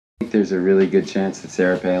think there's a really good chance that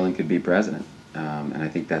Sarah Palin could be president, and I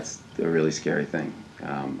think that's a really scary thing,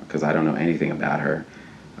 because I don't know anything about her.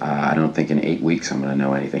 I don't think in 8 weeks I'm going to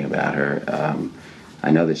know anything about her. I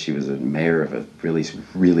know that she was a mayor of a really,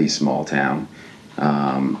 really small town,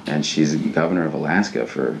 and she's governor of Alaska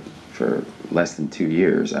for less than 2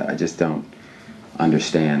 years. I just don't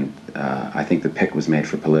understand. I think the pick was made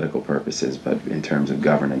for political purposes, but in terms of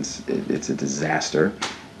governance, it's a disaster.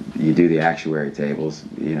 You do the actuary tables,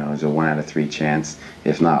 you know, there's a 1 out of 3 chance,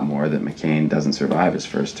 if not more, that McCain doesn't survive his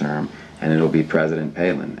first term, and it'll be President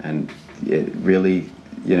Palin. And it really,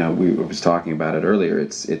 you know, we was talking about it earlier,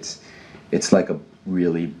 it's like a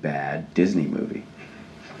really bad Disney movie.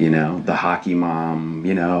 You know, the hockey mom,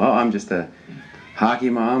 you know, oh, I'm just a hockey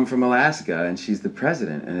mom from Alaska, and she's the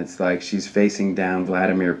president, and it's like she's facing down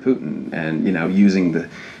Vladimir Putin, and, you know, using the,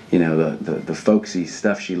 you know, the folksy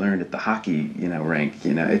stuff she learned at the hockey, you know, rink.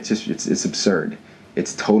 You know, it's just, it's absurd.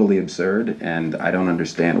 It's totally absurd, and I don't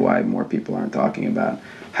understand why more people aren't talking about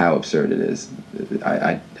how absurd it is.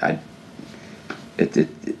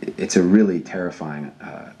 It's a really terrifying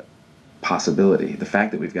possibility. The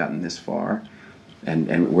fact that we've gotten this far,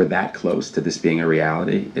 and we're that close to this being a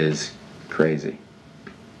reality, is crazy.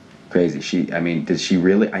 Crazy. I mean, does she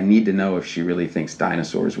really? I need to know if she really thinks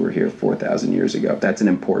dinosaurs were here 4,000 years ago. That's an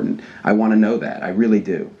important. I want to know that. I really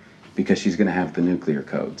do, because she's going to have the nuclear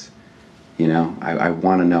codes. You know, I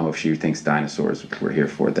want to know if she thinks dinosaurs were here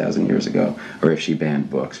 4,000 years ago, or if she banned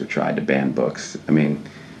books or tried to ban books. I mean,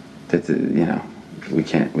 you know, we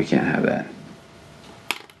can't have that.